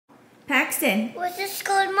Paxton. What's this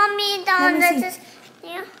called, Mommy?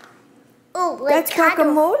 Yeah. Oh, that's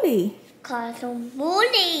guacamole.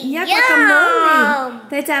 Guacamole. Yeah, Yum. guacamole.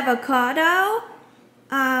 That's avocado,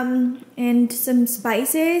 and some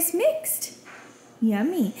spices mixed.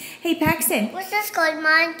 Yummy. Hey, Paxton. What's this called,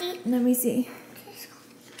 Monty? Let me see.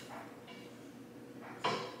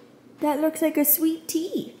 That looks like a sweet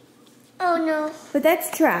tea. Oh, no. But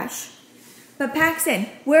that's trash. But Paxton,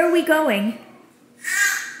 where are we going?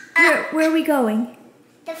 Where are we going?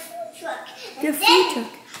 The food truck. The food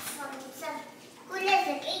truck.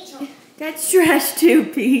 That's trash too,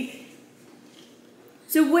 P.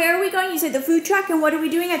 So where are we going? You said the food truck, and what are we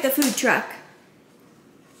doing at the food truck?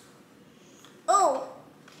 Oh,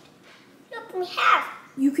 look, we have.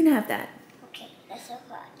 You can have that. Okay, that's a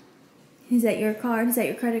card. Is that your card? Is that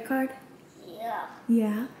your credit card? Yeah.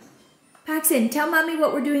 Yeah. Paxton, tell Mommy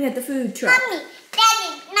what we're doing at the food truck. Mommy,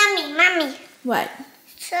 Daddy, Mommy. What?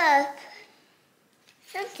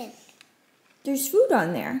 Something. There's food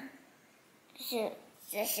on there.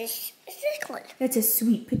 What's this called? That's a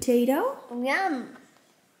sweet potato. Yum.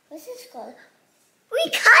 What's this called?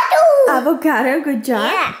 Avocado. Avocado, good job.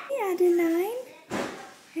 Yeah. Hey, Adeline.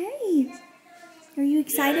 Hey. Are you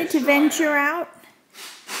excited to venture out?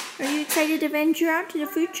 Are you excited to venture out to the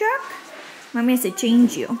food truck? Mommy has to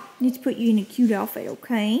change you. Need to put you in a cute outfit,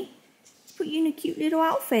 okay? Let's put you in a cute little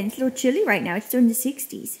outfit. It's a little chilly right now. It's still in the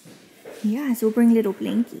 60s. Yeah, so we'll bring little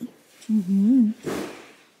Blanky.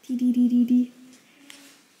 Dee-dee-dee-dee-dee.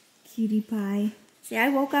 Cutie pie. Say, I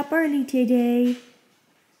woke up early today.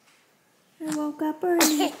 I woke up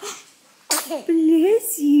early.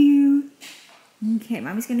 Bless you. Okay,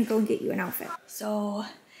 Mommy's gonna go and get you an outfit. So,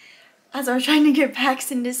 as I was trying to get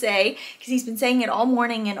Paxton to say, because he's been saying it all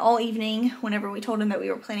morning and all evening whenever we told him that we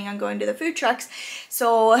were planning on going to the food trucks.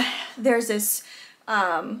 So, there's this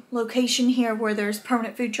location here where there's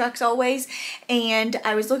permanent food trucks always, and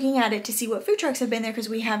I was looking at it to see what food trucks have been there because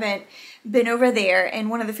we haven't been over there, and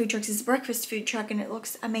one of the food trucks is a breakfast food truck and it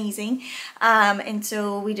looks amazing, and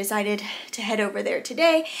so we decided to head over there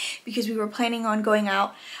today because we were planning on going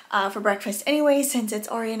out for breakfast anyway, since it's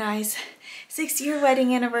Ari and I's 6-year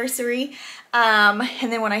wedding anniversary,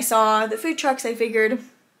 and then when I saw the food trucks I figured,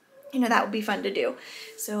 you know, that would be fun to do.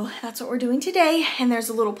 So that's what we're doing today. And there's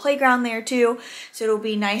a little playground there too. So it'll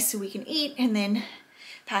be nice so we can eat and then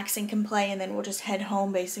Paxton can play and then we'll just head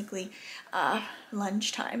home basically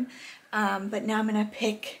lunchtime. But now I'm gonna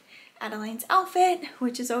pick Adeline's outfit,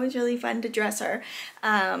 which is always really fun to dress her.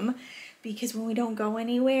 Because when we don't go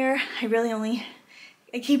anywhere, I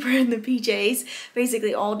keep her in the PJs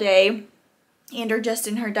basically all day and or just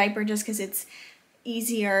in her diaper just because it's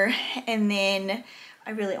easier, and then I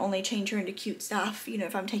really only change her into cute stuff, you know,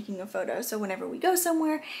 if I'm taking a photo. So whenever we go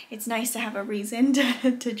somewhere, it's nice to have a reason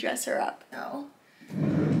to dress her up. So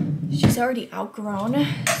she's already outgrown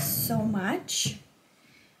so much,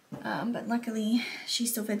 but luckily she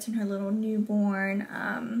still fits in her little newborn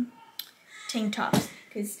tank tops,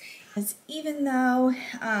 because even though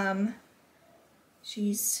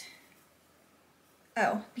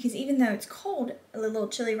because even though it's cold, a little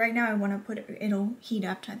chilly right now, I want to put it, it'll heat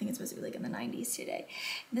up to, I think it's supposed to be like in the 90s today.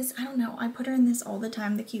 This, I don't know, I put her in this all the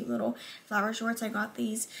time, the cute little flower shorts. I got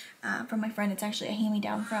these from my friend. It's actually a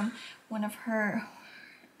hand-me-down from one of her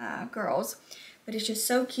girls, but it's just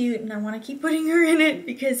so cute and I want to keep putting her in it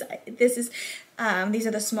because these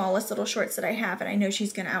are the smallest little shorts that I have, and I know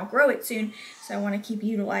she's going to outgrow it soon, so I want to keep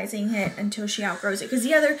utilizing it until she outgrows it, because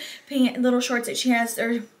the other little shorts that she has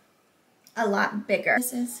are a lot bigger.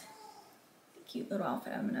 This is a cute little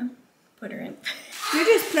outfit I'm gonna put her in. You're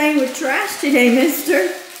just playing with trash today, mister.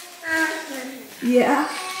 Yeah.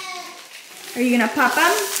 Are you gonna pop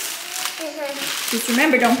them? Just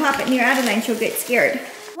remember, don't pop it near Adeline, she'll get scared.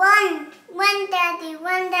 One daddy.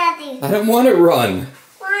 I don't want to run.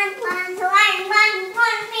 One.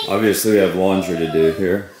 Obviously we have laundry to do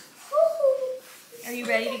here. Are you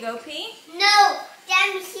ready to go pee? No,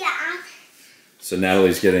 Daddy, see. So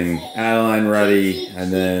Natalie's getting Adeline ready,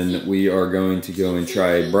 and then we are going to go and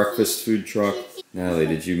try a breakfast food truck. Natalie,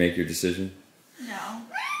 did you make your decision? No.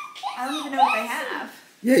 I don't even know what they have.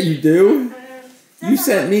 Yeah, you do. You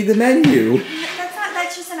sent me the menu.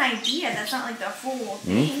 That's just an idea. That's not like the full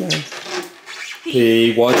thing. Okay.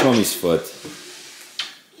 P, watch Mommy's foot.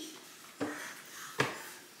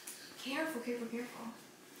 Careful.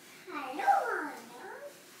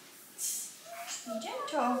 Be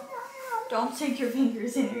gentle. Don't stick your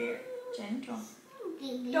fingers in her ear. Gentle.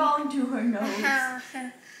 Don't do her nose.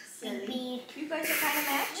 Silly. You guys are kind of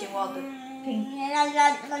matching while the pink. Hey,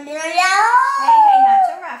 not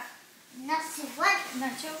so rough. Not so what?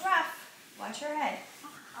 Not so rough. Watch her head.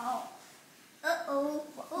 Oh. Uh-oh.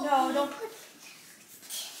 No, don't put...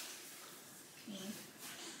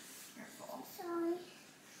 Careful. Sorry.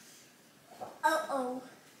 Uh-oh.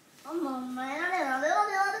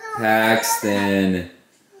 Paxton.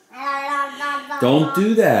 Don't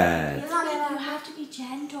do that. You have to be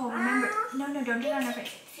gentle. Remember, no, don't do it on her face.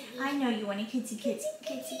 I know you want to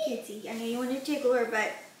kitsy. I know you want to tickle her,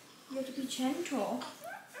 but you have to be gentle.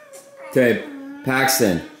 Okay,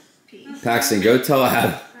 Paxton. Paxton, go tell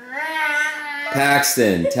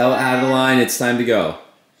Paxton, tell Adeline it's time to go.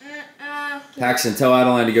 Paxton, tell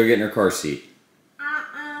Adeline to go get in her car seat.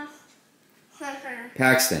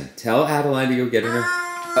 Paxton, tell Adeline to go get in her...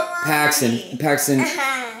 Paxton,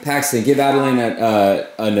 give Adeline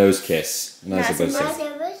a nose kiss. And that's what I say.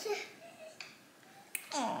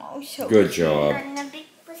 Oh, so good job.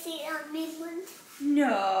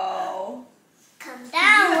 No. Come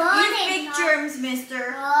down. You big germs,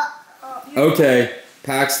 mister. Okay,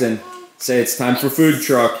 Paxton, say it's time for food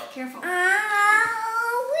truck. Careful.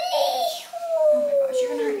 Oh my gosh,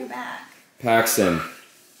 you're gonna hurt your back.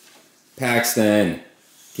 Paxton,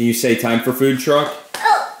 can you say time for food truck?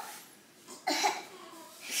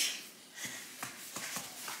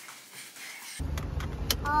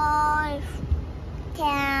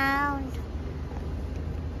 Down.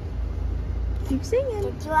 Keep singing.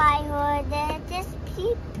 The driver just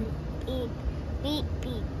beep, beep, beep,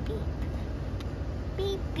 beep, beep.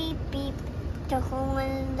 Beep, beep, beep. The horn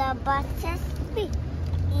in the bus just beep,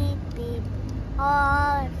 beep, beep.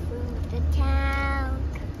 All through the town.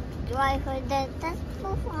 The driver just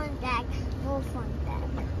move on back, move on back,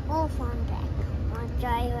 move on back. One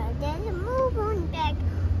driver just move on back.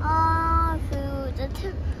 All through the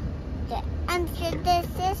town. The answer this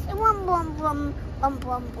is boom, boom, boom, boom,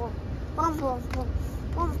 boom, boom. Boom, boom, boom,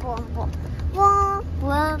 boom, boom, boom, boom,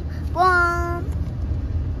 boom, boom.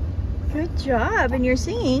 Good job, and you're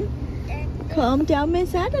singing. Calm down,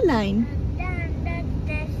 Miss Adeline.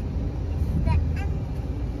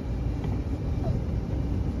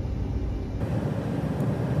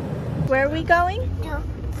 Where are we going? The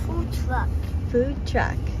food truck. Food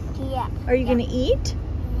truck. Yeah. Are you gonna eat?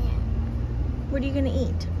 Yeah. What are you gonna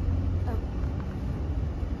eat?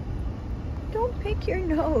 Don't pick your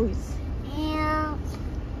nose. And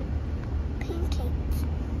pancakes.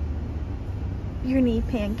 You're gonna eat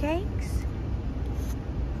pancakes?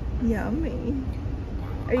 Yummy.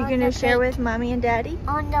 Are you On gonna the share plate. with Mommy and Daddy?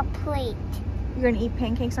 On the plate. You're gonna eat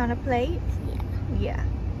pancakes on a plate? Yeah. Yeah.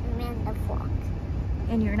 And the fork.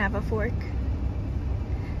 And you're gonna have a fork?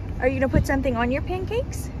 Are you gonna put something on your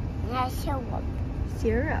pancakes? Yeah, syrup.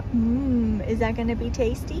 Syrup. Is that gonna be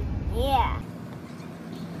tasty? Yeah.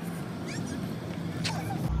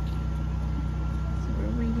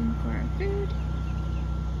 Food.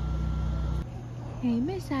 Hey,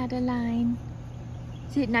 Miss Adeline.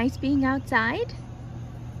 Is it nice being outside?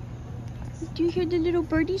 Do you hear the little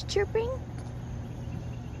birdies chirping?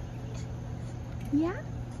 Yeah?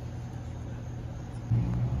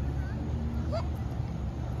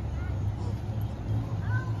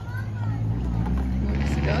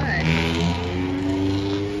 Looks good.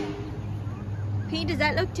 Pete, does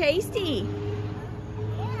that look tasty?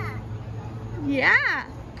 Yeah. Yeah.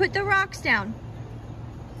 Put the rocks down.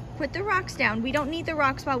 Put the rocks down. We don't need the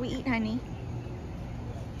rocks while we eat, honey.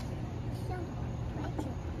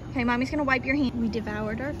 Okay, Mommy's gonna wipe your hand. We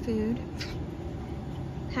devoured our food.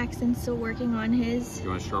 Paxton's still working on his... You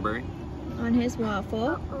want a strawberry? On his waffle.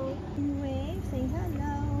 Uh-oh. Wave, say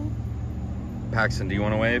hello. Paxton, do you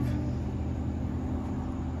want to wave?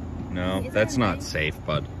 No, that's not safe,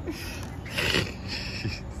 bud.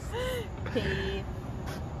 Pete.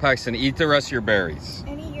 Paxton, eat the rest of your berries.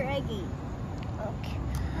 And eat your eggie. Okay.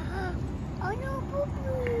 Oh no,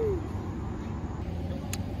 boo-boo.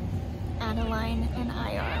 Adeline and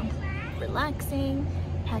I are relaxing.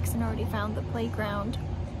 Paxton already found the playground,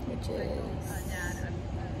 which is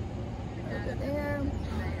over there.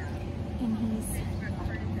 And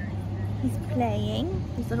he's playing.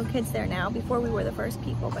 There's little kids there now. Before we were the first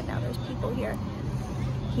people, but now there's people here.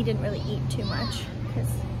 He didn't really eat too much because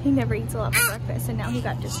he never eats a lot for breakfast, and now he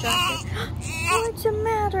got distracted. What's the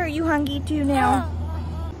matter? Are you hungry too now?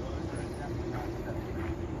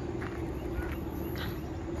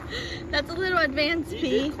 That's a little advanced, P.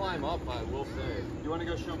 You did climb up, I will say. You want to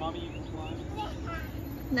go show Mommy you can climb?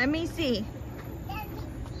 Let me see.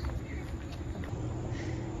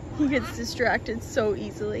 He gets distracted so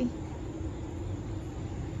easily.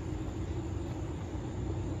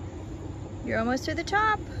 You're almost to the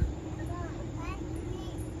top.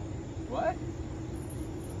 What?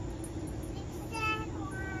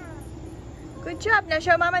 Good job. Now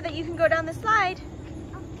show Mama that you can go down the slide.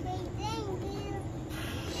 Okay, thank you.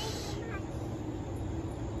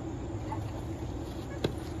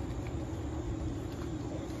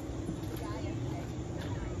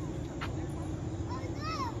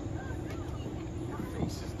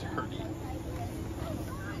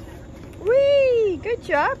 Good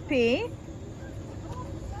job, P.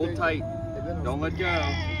 Hold tight. Don't let go.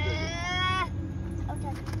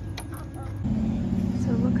 Okay. So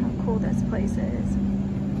look how cool this place is.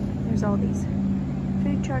 There's all these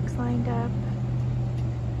food trucks lined up.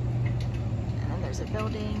 And then there's a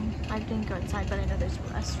building. I didn't go inside, but I know there's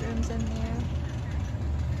restrooms in there.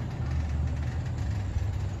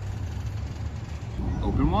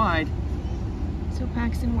 Open wide. So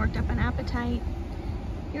Paxton worked up an appetite.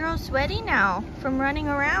 You're all sweaty now from running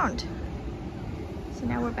around. So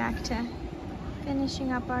now we're back to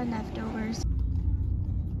finishing up our leftovers.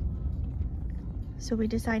 So we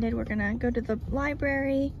decided we're gonna go to the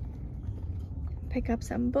library, pick up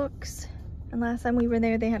some books. And last time we were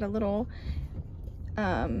there, they had a little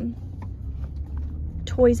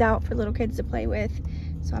toys out for little kids to play with.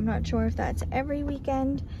 So I'm not sure if that's every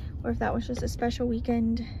weekend or if that was just a special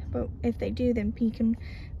weekend. But if they do, then P can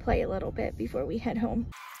play a little bit before we head home.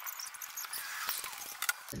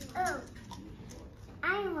 Oh,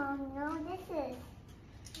 I don't know what this is.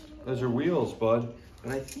 Those are wheels, bud.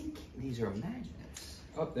 But I think these are magnets.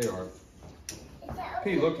 Oh, they are.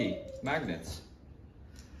 Hey, looky, magnets.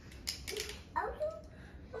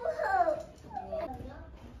 Whoa.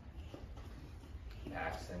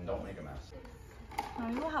 Paxton, don't make a mess.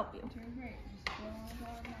 I will help you.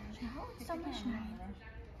 So much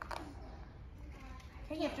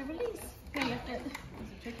Hey, you have to release. Hey, you have to.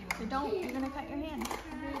 So don't, you're gonna cut your hand.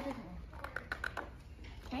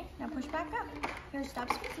 Okay, now push back up. Here,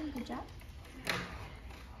 stop squeezing. Good job.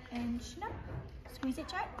 And snap. Squeeze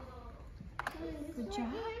it shut. Good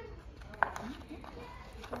job.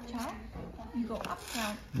 Good job. You go up,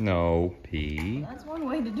 down. No, P. That's one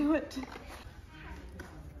way to do it.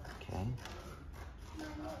 Okay.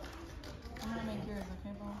 I'm gonna make yours,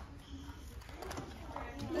 okay, Paul?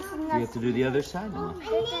 You have to do the other side now.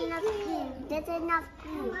 There's enough glue. There's enough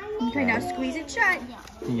glue. Okay, now squeeze it shut.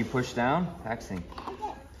 Can you push down? Paxton.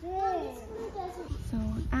 So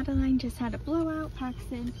Adeline just had a blowout.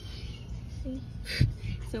 Paxton. See?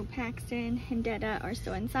 So Paxton and Dada are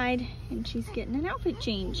still inside and she's getting an outfit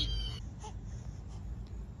change.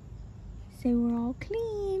 So we're all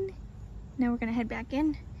clean. Now we're gonna head back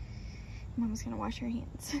in. Mama's gonna wash her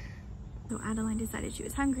hands. So Adeline decided she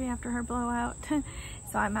was hungry after her blowout.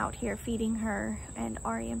 So I'm out here feeding her and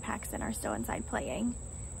Ari and Paxton are still inside playing.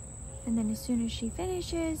 And then as soon as she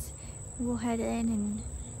finishes, we'll head in and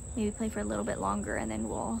maybe play for a little bit longer and then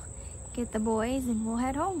we'll get the boys and we'll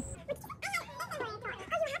head home.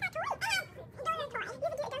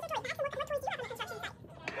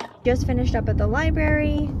 Just finished up at the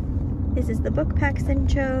library. This is the book Paxton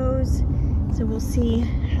chose. So we'll see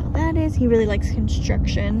how that is. He really likes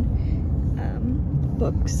construction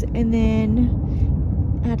books. And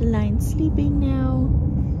then Adeline's sleeping now.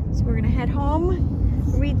 So we're gonna head home,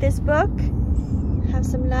 read this book, have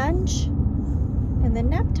some lunch, and then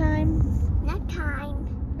nap time. Nap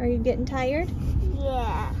time. Are you getting tired?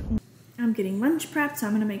 Yeah. I'm getting lunch prepped, so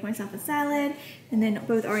I'm gonna make myself a salad. And then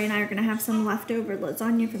both Ari and I are gonna have some leftover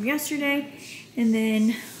lasagna from yesterday. And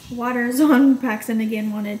then water's on. Paxton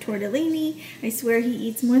again wanted tortellini. I swear he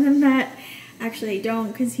eats more than that. Actually, I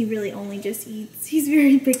don't, because he really only just eats. He's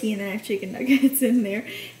very picky, and then I have chicken nuggets in there.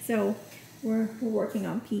 So we're working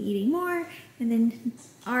on P eating more. And then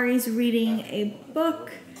Ari's reading a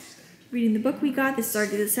book. Reading the book we got. This is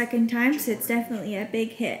already the second time, so it's definitely a big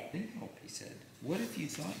hit. He said, what if you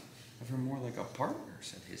thought of her more like a partner,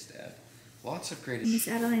 said his dad. Lots of great... Miss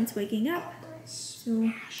Adeline's waking up,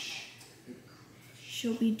 so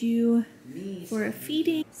she'll be due for a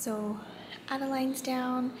feeding. So Adeline's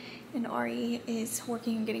down, and Ari is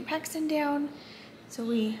working on getting Paxton down. So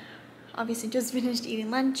we obviously just finished eating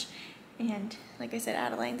lunch, and like I said,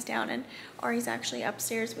 Adeline's down, and Ari's actually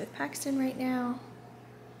upstairs with Paxton right now,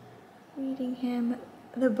 reading him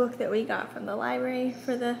the book that we got from the library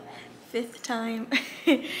for the 5th time.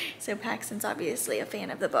 So Paxton's obviously a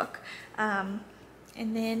fan of the book. And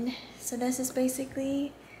then, so this is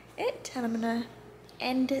basically it. And I'm gonna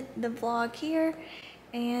end the vlog here.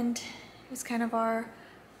 And it was kind of our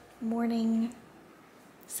morning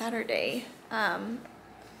Saturday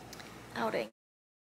outing.